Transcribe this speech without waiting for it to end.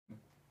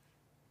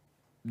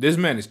This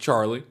man is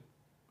Charlie.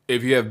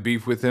 If you have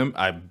beef with him,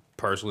 I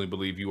personally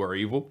believe you are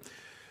evil.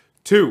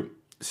 2,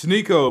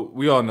 Sneako.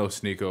 We all know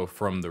Sneako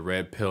from the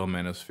Red Pill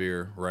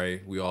Manosphere,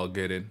 right? We all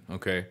get it,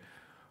 okay?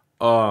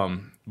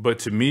 But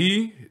to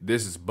me,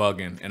 this is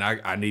bugging, and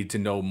I need to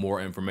know more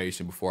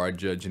information before I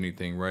judge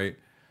anything, right?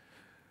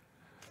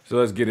 So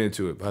let's get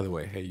into it. By the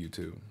way, hey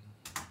YouTube.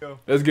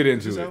 Let's get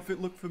into it. Does this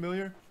outfit look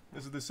familiar?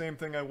 This is the same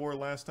thing I wore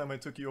last time I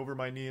took you over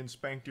my knee and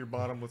spanked your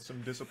bottom with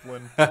some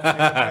discipline. And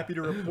I'm happy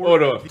to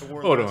report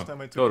Hold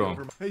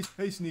on. Hey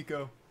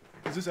Sneako.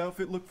 Does this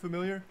outfit look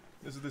familiar?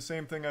 This is the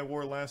same thing I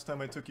wore last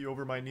time I took you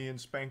over my knee and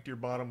spanked your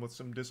bottom with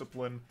some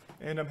discipline.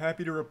 And I'm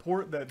happy to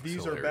report that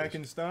these are back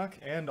in stock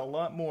and a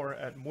lot more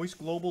at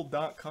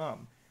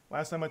moistglobal.com.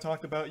 Last time I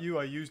talked about you,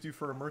 I used you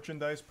for a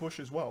merchandise push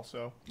as well,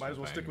 so might as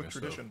well stick with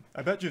tradition.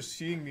 I bet just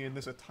seeing me in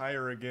this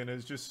attire again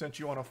has just sent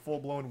you on a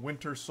full-blown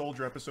Winter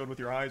Soldier episode with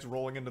your eyes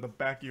rolling into the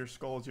back of your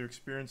skull as you're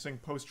experiencing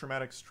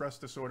post-traumatic stress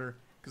disorder,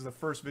 because the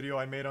first video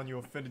I made on you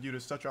offended you to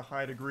such a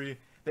high degree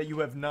that you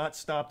have not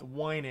stopped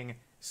whining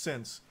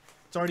since.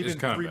 It's already been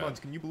 3 months,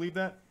 can you believe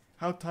that?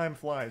 How time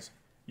flies.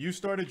 You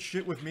started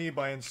shit with me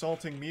by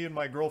insulting me and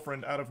my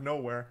girlfriend out of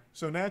nowhere,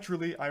 so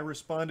naturally I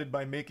responded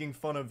by making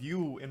fun of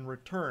you in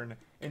return,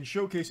 and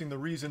showcasing the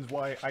reasons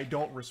why I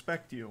don't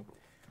respect you.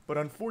 But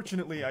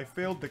unfortunately I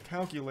failed to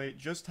calculate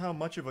just how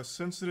much of a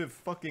sensitive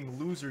fucking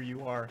loser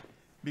you are,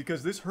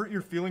 because this hurt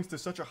your feelings to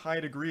such a high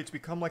degree it's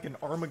become like an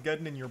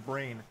Armageddon in your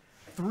brain.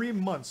 3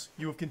 months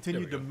you have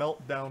continued to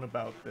melt down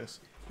about this.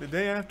 The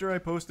day after I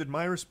posted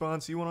my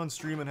response, you went on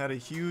stream and had a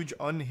huge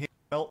unhinged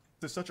melt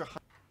to such a high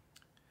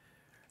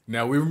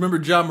Now, we remember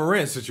John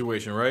Morant's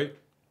situation, right?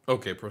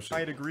 Okay, proceed.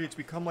 I'd agree, it's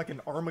become like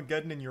an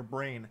Armageddon in your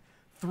brain.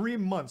 3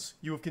 months,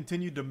 you have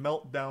continued to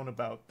melt down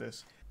about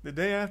this. The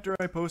day after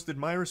I posted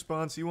my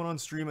response, he went on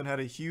stream and had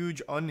a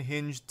huge,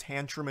 unhinged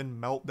tantrum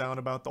and meltdown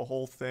about the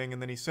whole thing,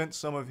 and then he sent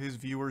some of his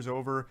viewers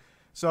over.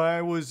 So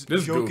I was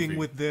joking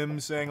with them,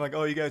 saying like,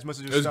 oh, you guys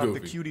must have just stopped the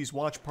Cuties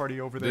watch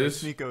party over there at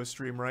Sneako's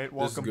stream, right?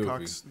 Welcome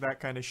cucks, that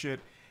kind of shit.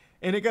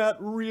 And it got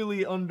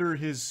really under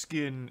his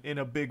skin in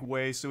a big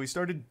way, so he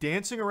started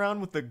dancing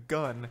around with a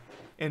gun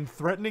and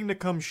threatening to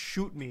come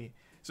shoot me.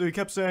 So he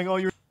kept saying, oh,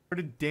 you're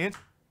started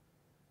dancing.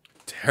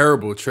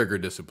 Terrible trigger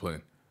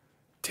discipline.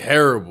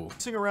 Terrible.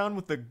 Dancing around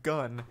with a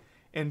gun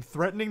and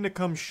threatening to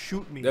come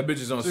shoot me. That bitch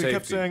is on safety. So he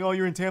kept saying, oh,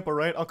 you're in Tampa,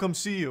 right? I'll come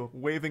see you.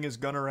 Waving his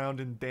gun around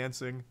and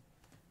dancing.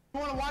 You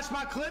wanna watch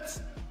my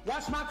clips?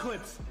 Watch my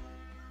clips.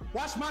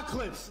 Watch my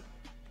clips.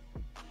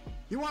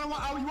 You want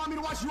me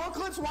to watch your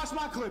clips? Watch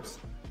my clips.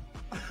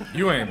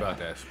 You ain't about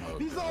that smoke.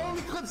 These are the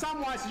only clips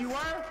I'm watching, you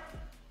were?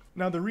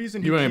 Now the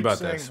reason he keeps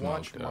saying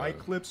watch my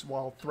clips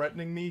while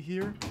threatening me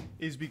here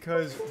is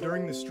because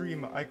during the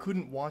stream I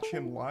couldn't watch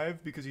him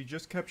live because he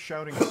just kept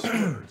shouting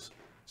slurs.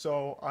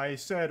 So I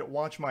said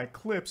watch my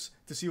clips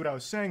to see what I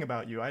was saying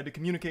about you. I had to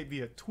communicate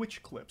via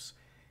Twitch clips.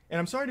 And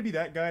I'm sorry to be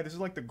that guy, this is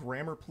like the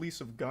grammar police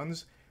of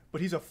guns,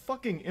 but he's a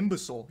fucking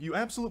imbecile. You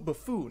absolute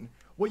buffoon.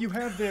 What you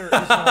have there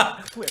is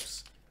not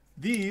clips.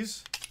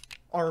 These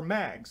are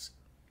mags.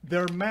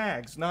 They're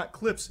mags, not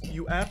clips,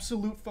 you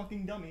absolute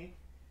fucking dummy.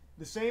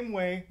 The same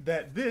way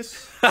that this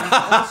is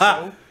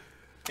also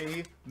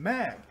a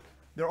mag.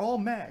 They're all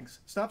mags.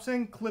 Stop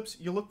saying clips,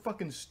 you look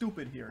fucking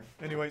stupid here.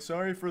 Anyway,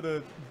 sorry for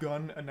the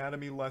gun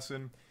anatomy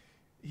lesson.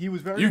 He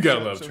was very upset,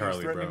 gotta love so Charlie, he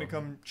was threatening bro. to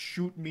come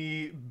shoot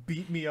me,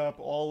 beat me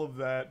up, all of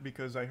that,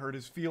 because I hurt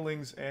his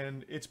feelings,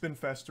 and it's been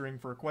festering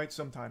for quite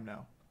some time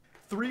now.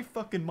 3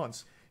 fucking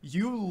months.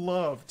 You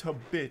love to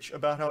bitch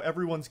about how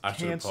everyone's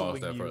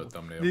canceling you.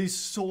 These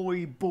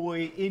soy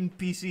boy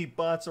NPC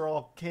bots are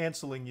all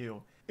canceling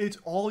you. It's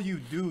all you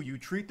do. You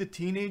treat the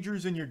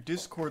teenagers in your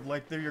Discord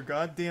like they're your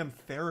goddamn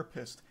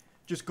therapist.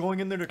 Just going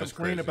in there to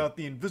complain about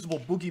the invisible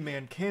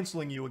boogeyman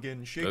canceling you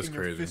again, shaking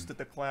your fist at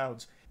the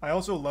clouds. I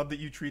also love that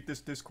you treat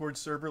this Discord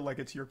server like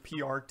it's your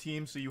PR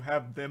team, so you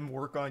have them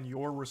work on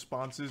your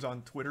responses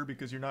on Twitter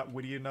because you're not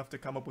witty enough to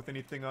come up with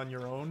anything on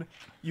your own.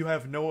 You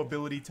have no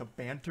ability to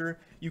banter.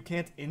 You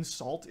can't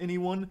insult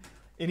anyone.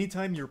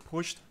 Anytime you're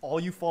pushed, all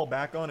you fall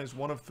back on is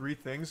one of 3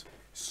 things: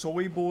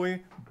 soy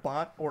boy,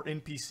 bot, or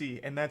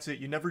NPC, and that's it.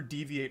 You never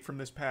deviate from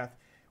this path.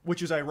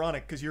 Which is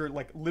ironic, because you're,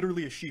 like,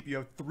 literally a sheep. You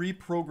have 3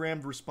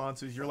 programmed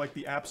responses. You're, like,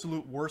 the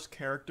absolute worst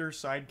character,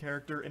 side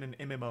character in an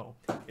MMO.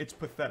 It's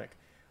pathetic.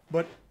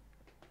 But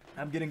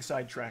I'm getting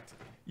sidetracked.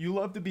 You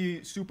love to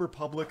be super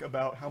public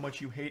about how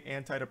much you hate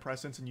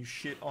antidepressants and you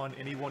shit on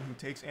anyone who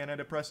takes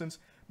antidepressants,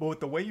 but with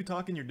the way you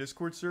talk in your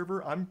Discord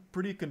server, I'm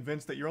pretty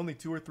convinced that you're only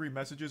 2 or 3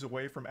 messages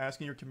away from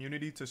asking your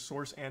community to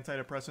source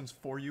antidepressants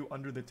for you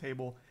under the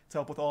table to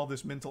help with all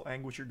this mental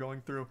anguish you're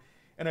going through.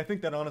 And I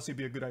think that'd honestly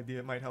be a good idea.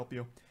 It might help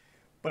you.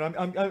 But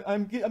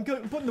I'm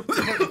putting the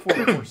cart before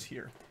the horse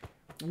here.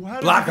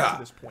 How did we get to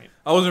this point?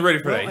 I wasn't ready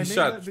for well, that.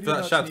 He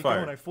shot shots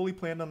fired. And I fully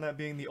planned on that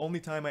being the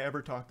only time I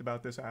ever talked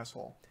about this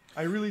asshole.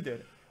 I really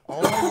did.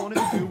 All I wanted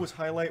to do was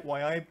highlight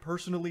why I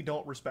personally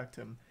don't respect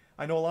him.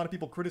 I know a lot of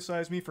people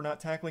criticize me for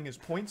not tackling his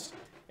points,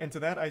 and to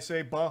that I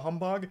say, bah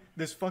humbug,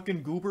 this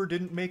fucking goober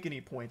didn't make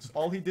any points.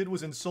 All he did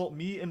was insult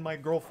me and my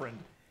girlfriend.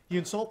 He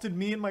insulted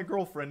me and my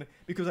girlfriend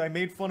because I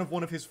made fun of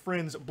one of his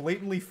friend's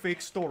blatantly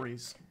fake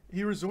stories.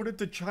 He resorted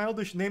to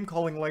childish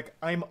name-calling like,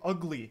 I'm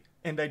ugly,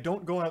 and I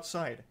don't go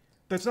outside.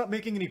 That's not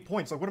making any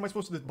points. Like, what am I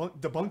supposed to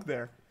debunk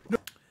there? No.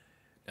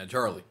 Now,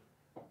 Charlie,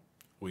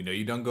 we know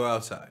you don't go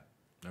outside.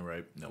 All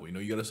right. No, we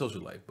know you got a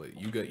social life, but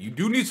you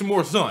do need some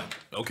more sun.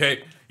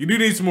 Okay, you do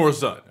need some more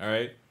sun. All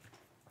right,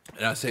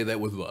 and I say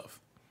that with love.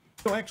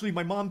 So actually,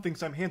 my mom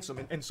thinks I'm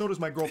handsome, and so does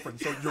my girlfriend.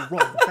 So you're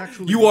wrong.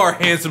 You are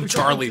handsome,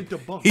 Charlie.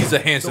 He's a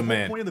handsome man.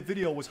 The whole point of the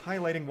video was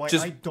highlighting why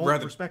I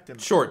don't respect him.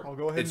 Short. I'll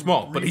go ahead it's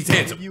small, but he's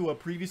handsome. Give you a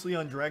previously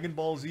on Dragon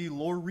Ball Z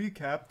lore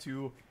recap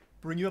to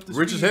bring you up to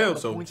Rich speed as hell, on the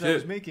so points I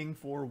was making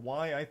for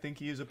why I think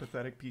he is a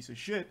pathetic piece of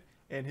shit,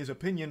 and his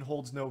opinion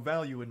holds no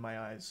value in my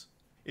eyes.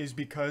 Is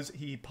because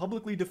he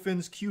publicly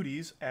defends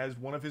Cuties as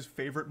one of his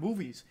favorite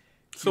movies.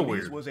 So Cuties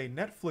weird. was a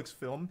Netflix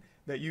film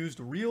that used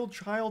real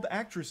child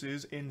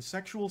actresses in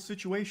sexual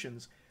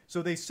situations.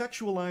 So they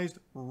sexualized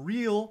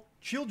real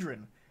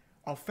children.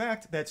 A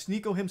fact that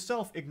Sneako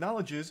himself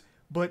acknowledges,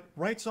 but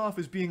writes off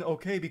as being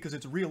okay because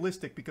it's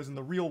realistic, because in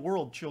the real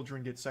world,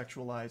 children get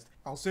sexualized.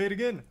 I'll say it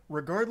again.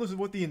 Regardless of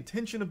what the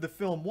intention of the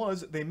film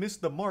was, they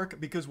missed the mark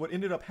because what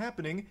ended up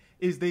happening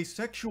is they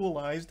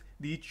sexualized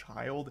the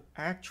child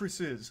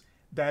actresses.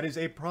 That is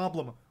a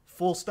problem.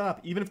 Full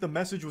stop. Even if the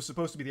message was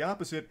supposed to be the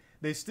opposite,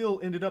 they still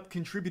ended up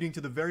contributing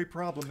to the very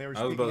problem they were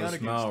speaking out against. I was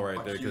about to smile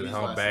right there because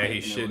how bad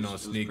he's shitting on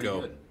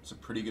Sneako. It's a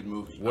pretty good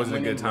movie. Wasn't a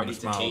good time to ready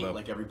smile hate though.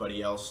 Like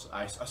everybody else,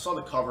 I saw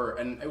the cover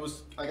and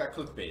I got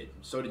clickbaited.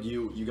 So did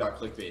you. You got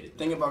clickbaited. The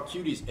thing about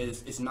Cuties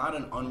is it's not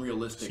an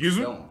unrealistic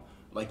film.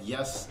 Like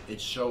yes, it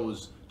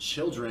shows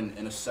children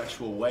in a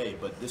sexual way,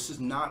 but this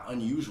is not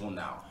unusual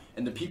now.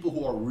 And the people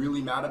who are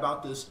really mad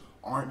about this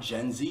aren't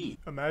Gen Z.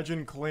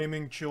 Imagine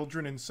claiming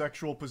children in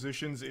sexual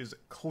positions is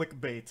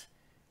clickbait.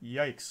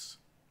 Yikes.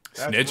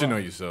 That's Snitching rough.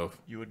 on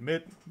yourself. You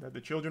admit that the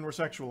children were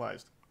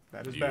sexualized.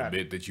 That is You bad.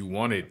 admit that you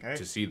wanted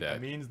to see that.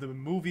 That means the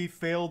movie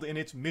failed in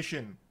its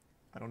mission.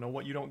 I don't know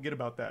what you don't get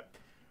about that.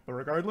 But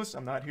regardless,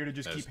 I'm not here to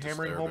just That's keep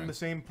hammering home the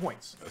same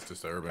points. That's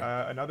disturbing.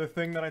 Another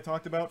thing that I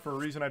talked about for a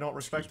reason I don't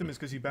respect him is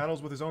because he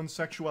battles with his own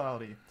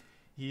sexuality.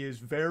 He is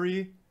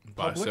very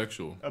public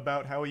bisexual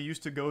about how he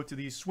used to go to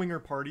these swinger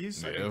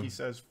parties. I think he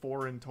says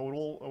 4 in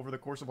total over the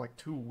course of like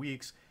 2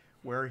 weeks,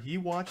 where he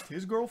watched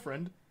his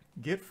girlfriend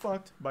get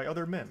fucked by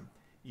other men.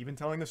 Even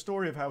telling the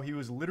story of how he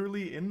was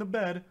literally in the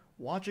bed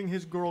watching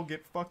his girl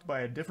get fucked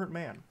by a different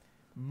man,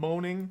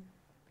 moaning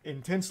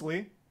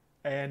intensely,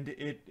 and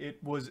it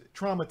was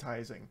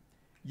traumatizing.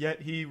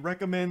 Yet he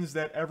recommends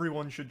that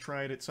everyone should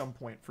try it at some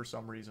point for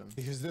some reason.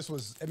 Because this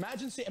was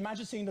imagine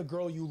seeing the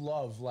girl you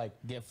love like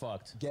get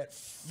fucked. Get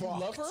fucked.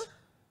 You love her?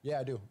 Yeah,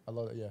 I do. I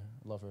love it. Yeah,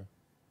 I love her.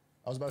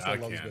 I was about to say I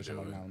love this bitch. I'm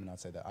like, no, let me not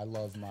say that. I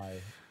love my.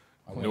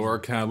 Nor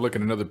can I look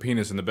at another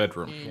penis in the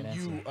bedroom. And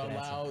you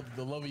allow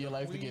the love of your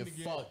life to get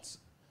fucked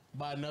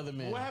by another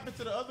man. What happened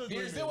to the other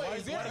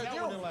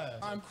agreement?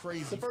 I'm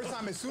crazy. The first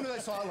time, as soon as I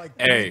saw it, like.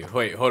 Hey,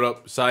 wait, hold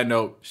up. Side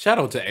note, shout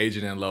out to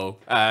Agent and Low.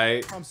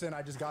 Alright. Comes in,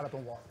 I just got up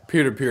and walked out.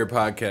 Peer-to-peer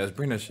podcast.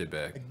 Bring that shit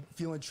back. Like,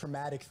 feeling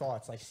traumatic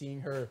thoughts, like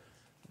seeing her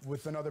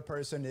with another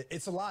person.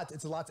 It's a lot.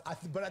 It's a lot.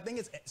 But I think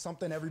it's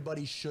something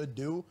everybody should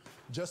do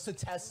just to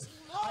test.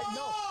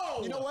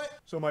 You know what?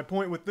 So my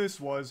point with this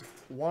was,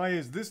 why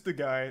is this the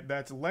guy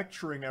that's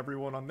lecturing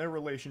everyone on their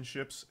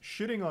relationships,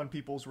 shitting on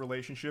people's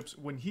relationships,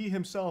 when he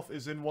himself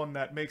is in one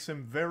that makes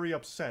him very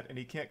upset and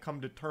he can't come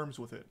to terms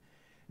with it?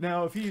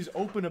 Now, if he's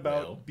open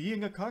about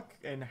being a cuck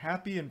and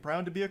happy and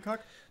proud to be a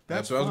cuck,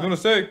 that's what I was fine, gonna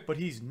say. But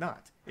he's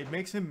not. It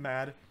makes him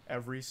mad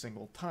every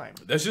single time.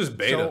 That's just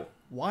beta. So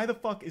why the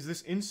fuck is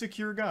this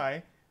insecure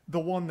guy the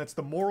one that's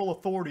the moral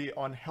authority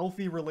on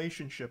healthy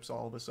relationships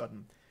all of a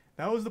sudden?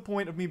 That was the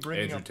point of me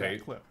bringing up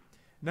that clip.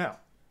 Now,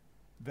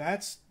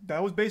 that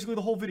was basically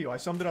the whole video. I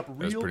summed it up real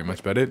That's pretty quick. much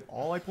about it.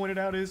 All I pointed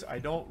out is I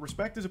don't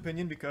respect his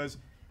opinion because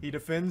he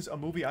defends a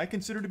movie I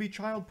consider to be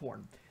child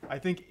porn. I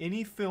think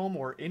any film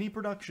or any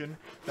production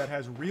that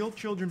has real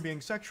children being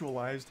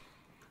sexualized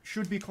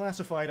should be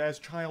classified as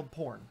child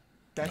porn.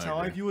 That's how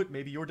I view it.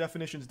 Maybe your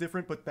definition's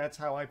different, but that's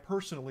how I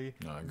personally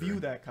view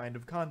that kind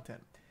of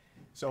content.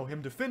 So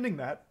him defending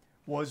that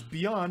was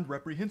beyond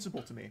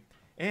reprehensible to me.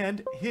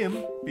 And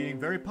him being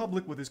very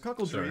public with his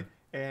cuckoldry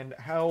and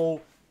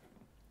how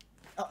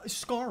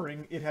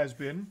scarring it has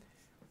been,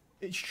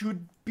 it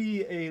should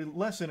be a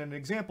lesson, an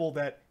example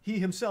that he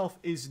himself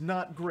is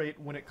not great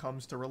when it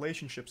comes to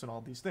relationships and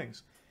all these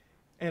things.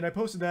 And I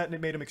posted that and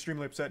it made him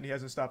extremely upset and he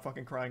hasn't stopped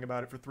fucking crying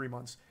about it for 3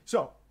 months.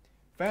 So,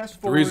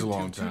 fast forward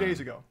to 2 days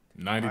ago.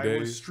 90 I days.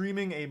 was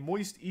streaming a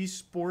Moist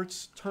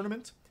Esports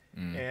tournament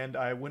and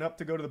I went up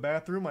to go to the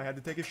bathroom. I had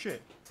to take a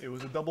shit. It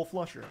was a double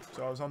flusher.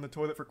 So I was on the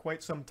toilet for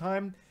quite some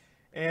time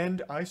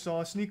and I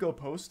saw a Sneako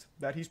post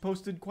that he's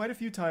posted quite a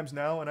few times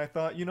now and I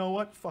thought, you know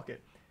what? Fuck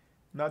it.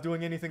 I'm not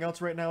doing anything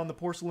else right now on the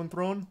porcelain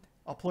throne.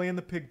 I'll play in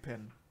the pig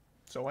pen.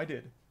 So I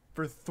did.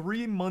 For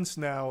 3 months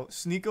now,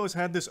 Sneako's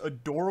had this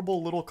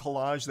adorable little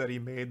collage that he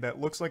made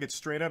that looks like it's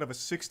straight out of a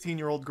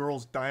 16-year-old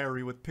girl's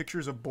diary with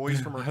pictures of boys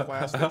from her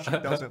class that she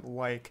doesn't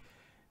like.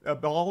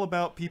 all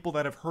about people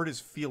that have hurt his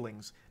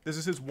feelings. This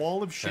is his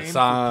wall of shame for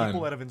Hassan.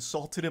 people that have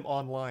insulted him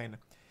online.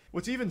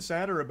 What's even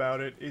sadder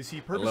about it is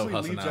he purposely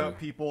leaves out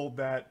people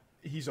that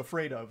he's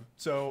afraid of.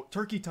 So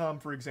Turkey Tom,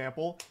 for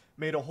example,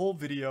 made a whole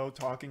video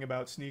talking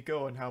about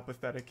Sneako and how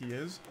pathetic he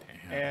is.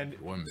 And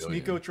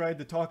Sneako tried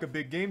to talk a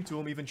big game to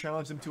him, even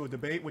challenged him to a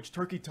debate, which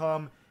Turkey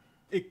Tom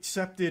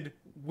accepted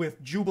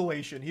with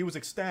jubilation. He was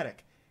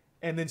ecstatic.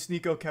 And then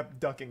Sneako kept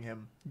ducking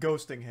him,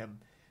 ghosting him.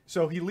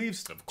 So he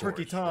leaves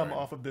Turkey Tom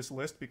off of this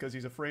list because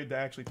he's afraid to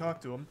actually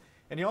talk to him.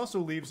 And he also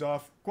leaves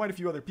off quite a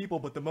few other people,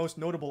 but the most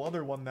notable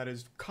other one that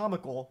is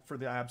comical for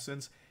the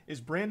absence is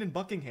Brandon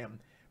Buckingham.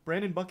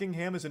 Brandon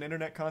Buckingham is an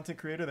internet content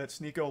creator that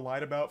Sneako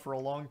lied about for a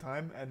long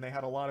time, and they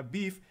had a lot of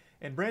beef,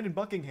 and Brandon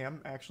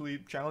Buckingham actually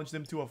challenged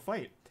him to a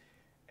fight.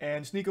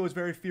 And Sneako is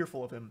very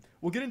fearful of him.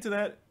 We'll get into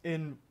that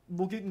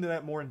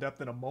more in depth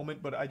in a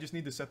moment, but I just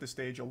need to set the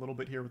stage a little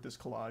bit here with this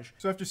collage.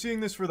 So after seeing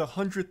this for the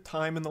 100th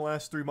time in the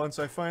last 3 months,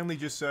 I finally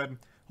just said,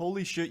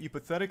 holy shit, you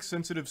pathetic,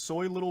 sensitive,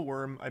 soy little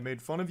worm. I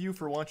made fun of you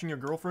for watching your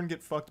girlfriend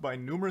get fucked by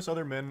numerous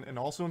other men and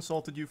also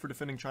insulted you for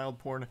defending child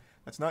porn.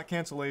 That's not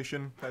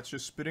cancellation. That's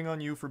just spitting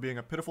on you for being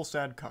a pitiful,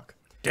 sad cuck.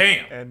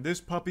 Damn. And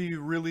this puppy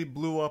really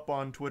blew up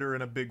on Twitter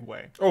in a big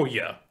way. Oh,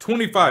 yeah.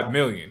 25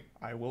 million.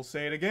 I will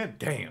say it again.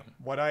 Damn.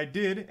 What I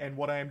did and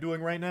what I am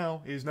doing right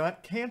now is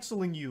not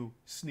canceling you,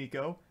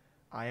 Sneako.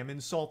 I am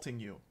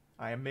insulting you.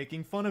 I am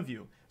making fun of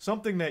you.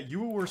 Something that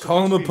you were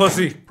supposed to be a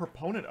pussy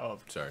proponent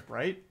of. Sorry.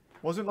 Right?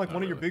 Wasn't like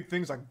one of your big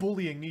things like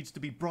bullying needs to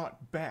be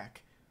brought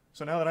back.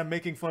 So now that I'm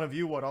making fun of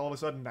you, what, all of a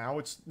sudden now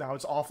it's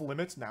off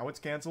limits, now it's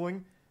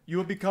canceling? You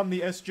have become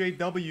the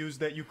SJWs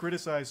that you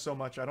criticize so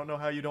much. I don't know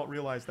how you don't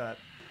realize that.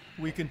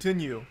 We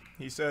continue.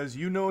 He says,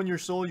 you know in your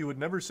soul you would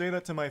never say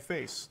that to my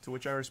face. To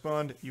which I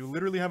respond, you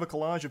literally have a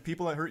collage of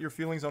people that hurt your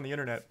feelings on the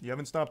internet. You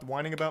haven't stopped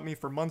whining about me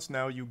for months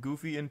now, you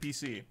goofy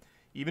NPC.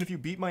 Even if you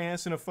beat my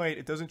ass in a fight,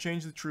 it doesn't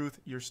change the truth.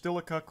 You're still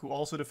a cuck who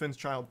also defends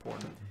child porn.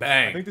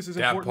 Bang. I think this is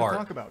important to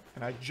talk about,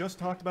 and I just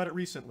talked about it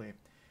recently.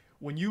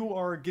 When you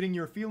are getting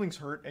your feelings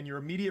hurt and your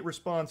immediate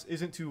response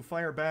isn't to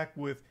fire back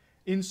with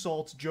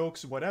insults,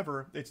 jokes,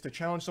 whatever, it's to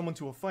challenge someone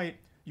to a fight,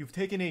 you've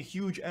taken a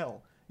huge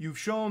L. You've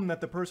shown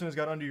that the person has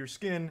got under your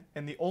skin,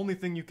 and the only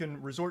thing you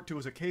can resort to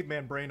is a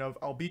caveman brain of,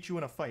 I'll beat you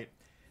in a fight.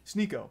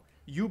 Sneako,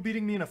 you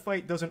beating me in a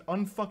fight doesn't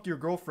unfuck your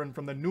girlfriend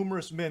from the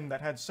numerous men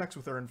that had sex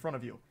with her in front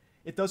of you.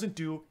 It doesn't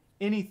do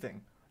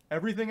anything.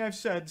 Everything I've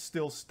said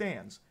still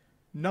stands.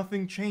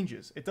 Nothing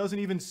changes. It doesn't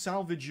even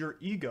salvage your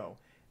ego.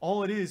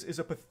 All it is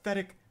a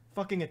pathetic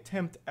fucking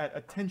attempt at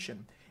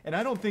attention. And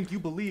I don't think you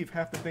believe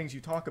half the things you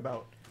talk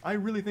about. I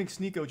really think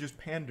Sneako just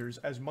panders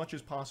as much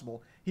as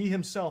possible. He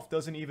himself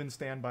doesn't even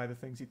stand by the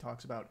things he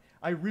talks about.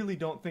 I really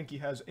don't think he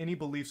has any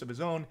beliefs of his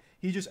own.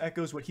 He just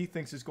echoes what he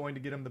thinks is going to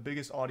get him the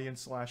biggest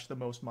audience / the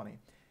most money.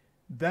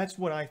 That's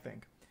what I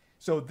think.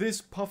 So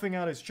this puffing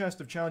out his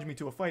chest of challenging me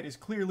to a fight is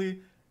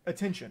clearly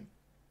attention.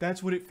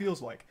 That's what it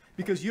feels like.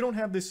 Because you don't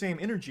have the same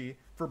energy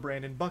for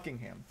Brandon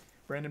Buckingham.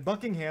 Brandon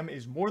Buckingham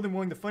is more than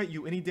willing to fight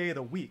you any day of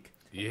the week.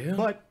 Yeah.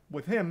 But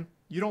with him,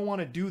 you don't want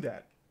to do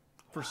that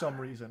for some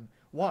reason.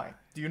 Why?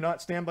 Do you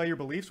not stand by your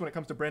beliefs when it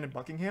comes to Brandon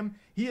Buckingham?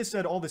 He has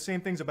said all the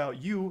same things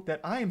about you that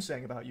I am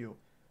saying about you.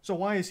 So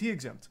why is he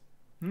exempt?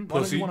 Why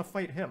don't you want to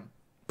fight him?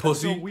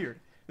 Pussy. That's so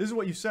weird. This is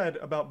what you said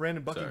about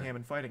Brandon Buckingham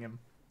and fighting him.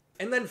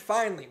 And then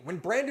finally, when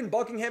Brandon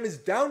Buckingham is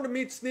down to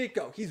meet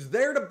Sneako, he's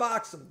there to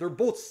box him. They're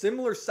both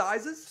similar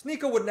sizes.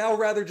 Sneako would now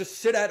rather just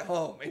sit at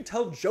home and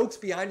tell jokes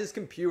behind his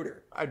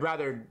computer. I'd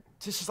rather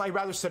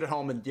sit at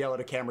home and yell at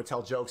a camera,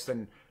 tell jokes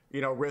than,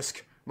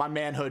 risk my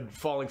manhood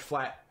falling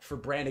flat for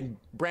Brandon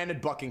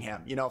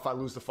Buckingham, if I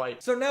lose the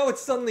fight. So now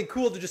it's suddenly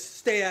cool to just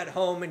stay at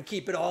home and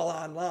keep it all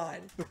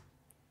online.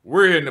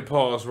 We're hitting the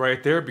pause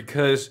right there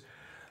because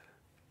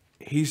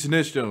he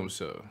snitched on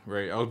himself,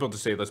 right? I was about to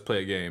say let's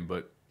play a game,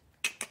 but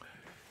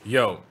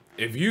yo,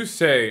 if you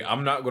say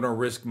I'm not gonna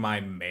risk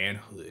my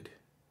manhood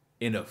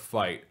in a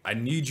fight, I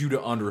need you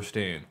to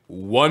understand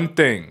one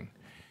thing.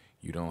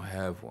 You don't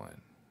have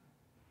one.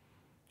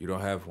 You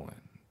don't have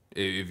one.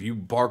 If you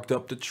barked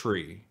up the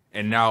tree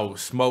and now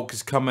smoke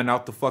is coming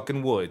out the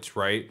fucking woods,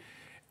 right?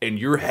 And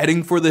you're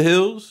heading for the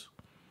hills,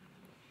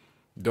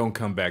 don't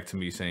come back to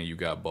me saying you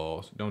got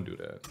balls. Don't do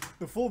that.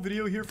 The full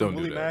video here from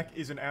Willie Mack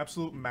is an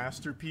absolute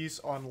masterpiece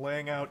on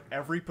laying out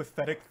every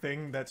pathetic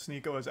thing that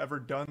Sneako has ever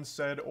done,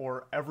 said,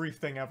 or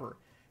everything ever.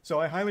 So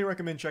I highly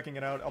recommend checking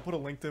it out. I'll put a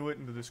link to it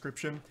in the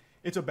description.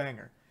 It's a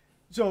banger.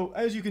 So,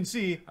 as you can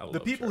see, the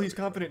people he's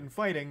confident in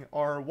fighting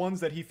are ones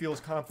that he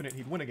feels confident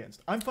he'd win against.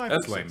 I'm 5'6".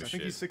 I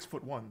think he's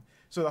 6'1".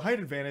 So the height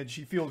advantage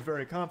he feels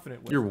very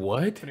confident with. You're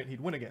what? Confident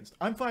he'd win against.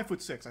 I'm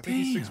 5'6". I think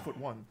he's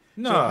 6'1".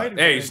 No,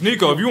 hey,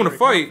 Sneako, if you want to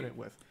fight,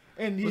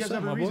 and he has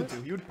every reason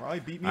to. He would probably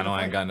beat me. I know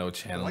I ain't got no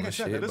channel and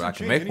shit, but I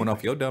can make one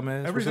off your dumb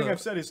ass. Everything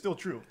I've said is still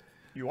true.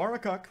 You are a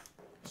cuck,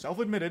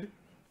 self-admitted,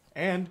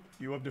 and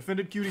you have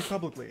defended cuties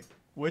publicly.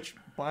 Which,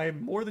 by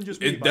more than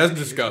just me, that's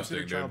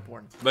disgusting, dude.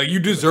 Like, you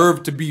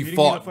deserve to be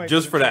fought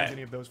just for that.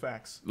 Any of those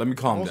facts. Let me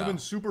calm down. I've also been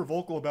super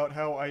vocal about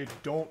how I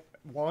don't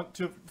want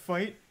to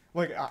fight.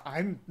 Like,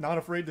 I'm not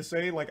afraid to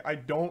say, like, I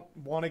don't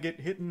want to get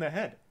hit in the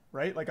head,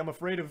 right? Like, I'm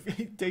afraid of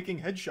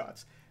taking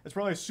headshots. It's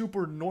probably a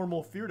super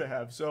normal fear to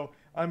have, so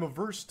I'm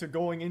averse to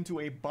going into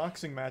a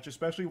boxing match,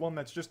 especially one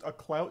that's just a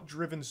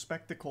clout-driven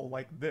spectacle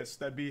like this.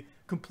 That'd be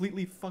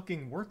completely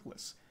fucking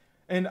worthless.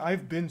 And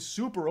I've been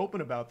super open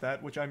about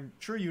that, which I'm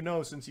sure you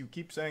know since you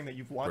keep saying that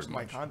you've watched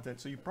my content,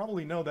 so you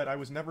probably know that I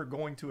was never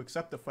going to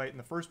accept a fight in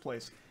the first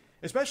place.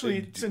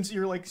 Especially since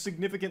you're like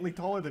significantly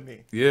taller than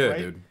me. Yeah, right?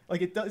 dude.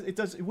 Like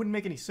it wouldn't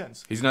make any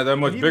sense. He's not that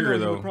much bigger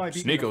though.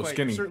 Sneako's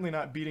skinny. You're certainly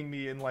not beating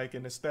me in like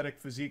an aesthetic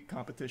physique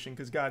competition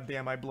because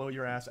goddamn, I blow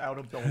your ass out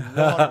of the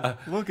water.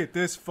 Look at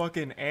this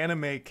fucking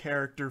anime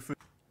character.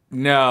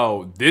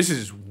 Now, this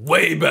is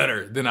way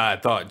better than I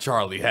thought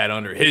Charlie had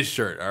under his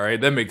shirt. All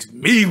right, that makes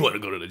me want to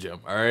go to the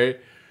gym. All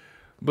right.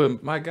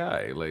 But my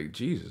guy, like,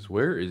 Jesus,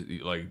 where is,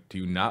 like, do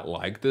you not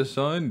like the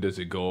sun? Does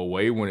it go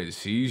away when it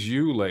sees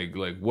you? Like,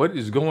 what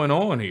is going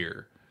on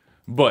here?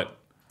 But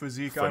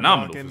physique,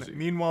 phenomenal I'm physique.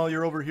 Meanwhile,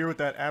 you're over here with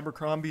that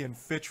Abercrombie and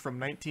Fitch from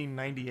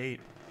 1998.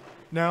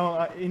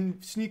 Now, in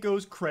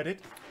Sneako's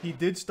credit, he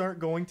did start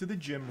going to the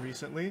gym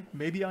recently.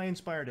 Maybe I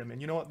inspired him, and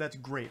you know what? That's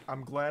great.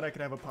 I'm glad I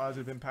could have a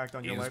positive impact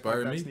on your life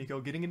like that,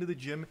 Sneako. Getting into the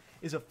gym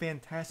is a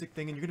fantastic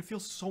thing, and you're gonna feel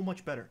so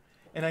much better.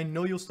 And I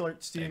know you'll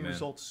start seeing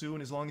results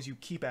soon as long as you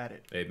keep at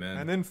it. Amen.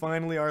 And then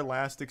finally, our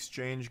last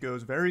exchange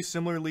goes very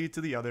similarly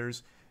to the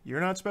others. You're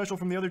not special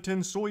from the other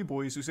 10 soy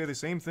boys who say the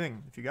same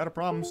thing. If you got a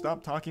problem,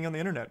 stop talking on the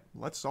internet.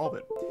 Let's solve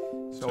it.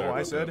 So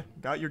I said,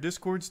 got your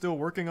Discord still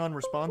working on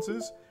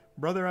responses?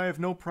 Brother, I have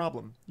no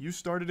problem. You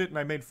started it and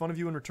I made fun of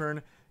you in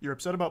return. You're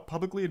upset about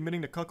publicly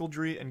admitting to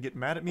cuckoldry and get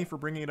mad at me for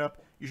bringing it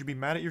up. You should be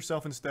mad at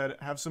yourself instead.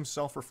 Have some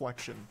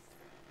self-reflection.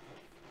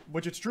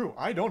 Which it's true.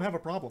 I don't have a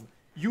problem.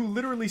 You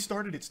literally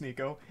started it,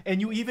 Sneako,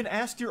 and you even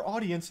asked your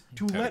audience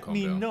to let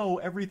me know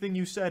everything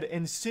you said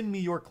and send me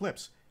your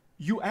clips.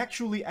 You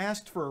actually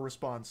asked for a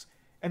response,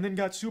 and then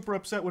got super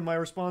upset when my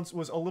response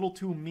was a little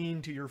too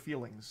mean to your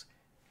feelings.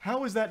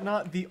 How is that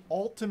not the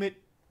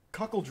ultimate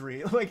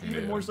cuckoldry? Like,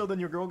 even more so than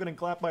your girl getting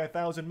clapped by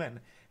 1,000 men.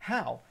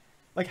 How?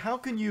 Like, how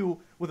can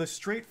you, with a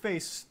straight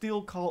face,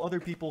 still call other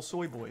people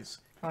soy boys?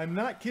 I'm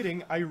not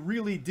kidding, I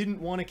really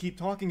didn't want to keep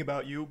talking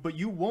about you, but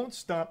you won't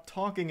stop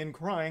talking and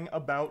crying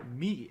about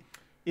me.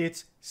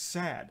 It's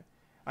sad.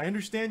 I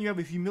understand you have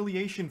a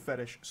humiliation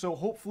fetish, so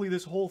hopefully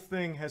this whole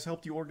thing has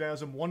helped you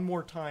orgasm one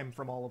more time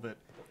from all of it.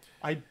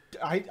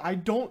 I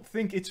don't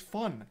think it's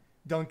fun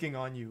dunking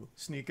on you,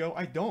 Sneako.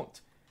 I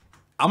don't.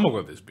 I'm gonna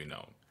let this be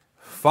known.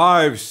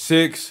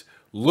 5'6",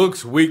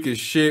 looks weak as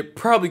shit,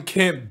 probably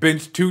can't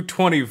bench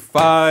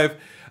 225.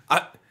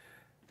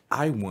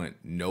 I want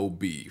no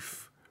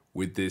beef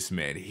with this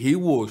man. He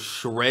will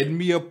shred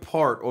me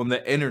apart on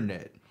the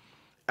internet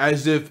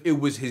as if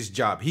it was his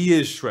job. He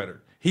is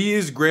Shredder. He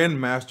is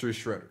Grandmaster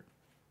Shredder,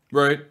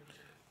 right?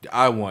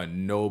 I want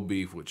no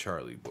beef with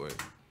Charlie, boy.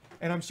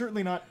 And I'm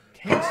certainly not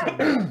canceling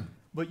you,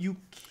 but you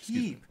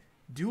keep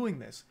doing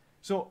this.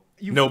 So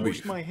you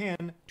forced my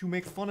hand to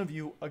make fun of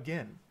you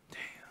again. Damn.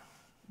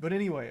 But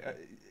anyway,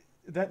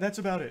 that's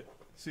about it.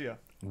 See ya.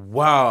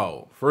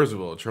 Wow. First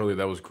of all, Charlie,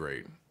 that was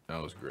great.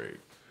 That was great.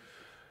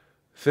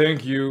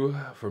 Thank you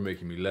for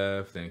making me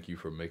laugh. Thank you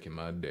for making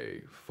my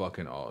day.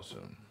 Fucking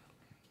awesome.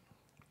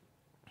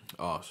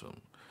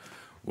 Awesome.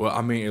 Well,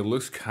 I mean, it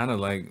looks kind of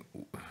like,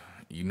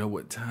 you know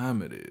what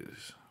time it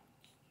is.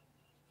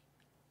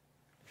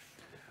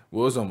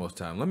 Well, it's almost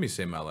time. Let me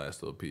say my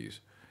last little piece.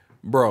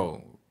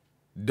 Bro,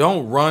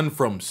 don't run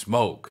from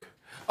smoke.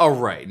 All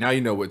right, now you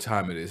know what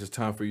time it is. It's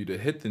time for you to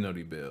hit the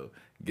noti bell,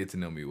 get to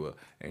know me well.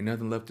 Ain't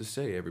nothing left to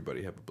say.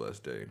 Everybody have a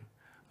blessed day.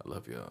 I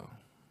love y'all.